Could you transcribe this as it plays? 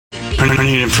I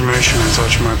need information. I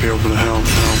thought you might be able to help.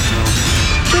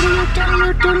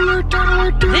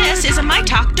 This is a My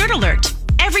Talk Dirt Alert.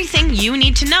 Everything you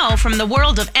need to know from the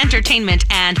world of entertainment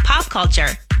and pop culture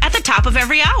at the top of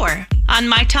every hour on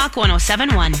My Talk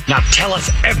 1071. Now tell us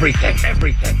everything.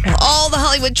 All the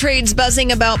Hollywood trades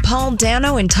buzzing about Paul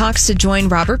Dano in talks to join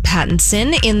Robert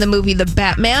Pattinson in the movie The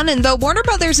Batman. And though Warner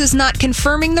Brothers is not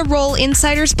confirming the role,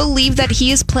 insiders believe that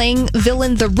he is playing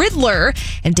villain the Riddler.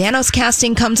 And Dano's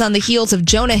casting comes on the heels of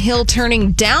Jonah Hill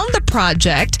turning down the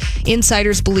project.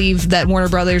 Insiders believe that Warner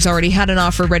Brothers already had an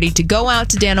offer ready to go out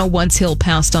to Dano once Hill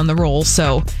passed on the role.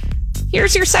 So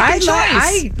here's your second choice.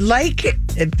 I like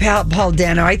Paul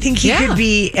Dano. I think he could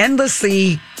be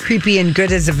endlessly creepy and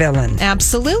good as a villain.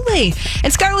 Absolutely.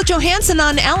 And Scarlett Johansson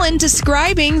on Ellen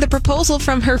describing the proposal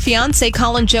from her fiance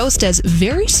Colin Jost as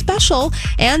very special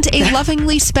and a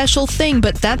lovingly special thing,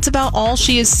 but that's about all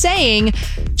she is saying.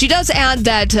 She does add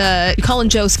that Colin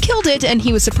Jost killed it and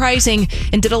he was surprising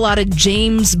and did a lot of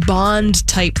James Bond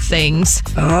type things.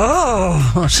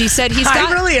 Oh. She said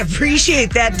I really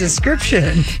appreciate that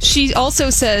description. She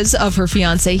also says of her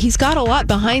fiance, he's got a lot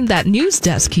behind that news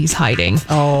desk he's hiding.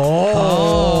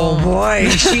 Oh boy,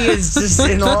 she is just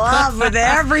in love with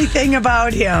everything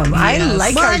about him. Yes. I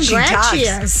like how she talks. She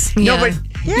is. No, but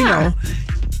you know,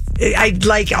 I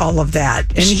like all of that,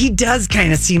 and he does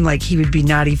kind of seem like he would be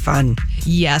naughty fun.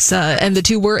 Yes, and the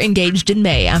two were engaged in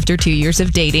May after 2 years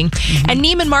of dating. Mm-hmm. And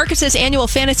Neiman Marcus's annual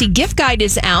fantasy gift guide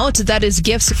is out. That is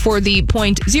gifts for the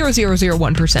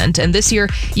 0.0001%. And this year,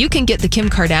 you can get the Kim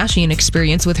Kardashian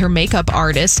experience with her makeup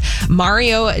artist,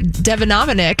 Mario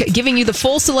Devonovic, giving you the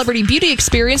full celebrity beauty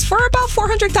experience for about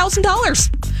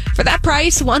 $400,000. For that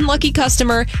price, one lucky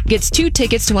customer gets 2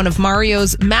 tickets to one of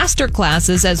Mario's master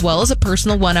classes, as well as a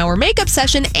personal 1-hour makeup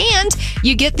session. And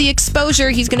you get the exposure.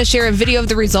 He's going to share a video of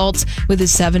the results with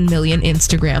his 7 million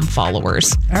Instagram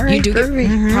followers. All right, you do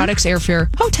get products, airfare,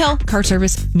 hotel, car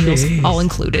service, meals, all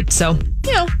included. So,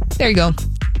 there you go.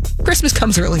 Christmas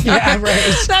comes early. Yeah,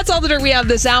 right. That's all the dirt we have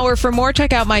this hour. For more,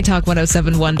 check out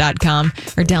mytalk1071.com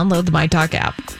or download the MyTalk app.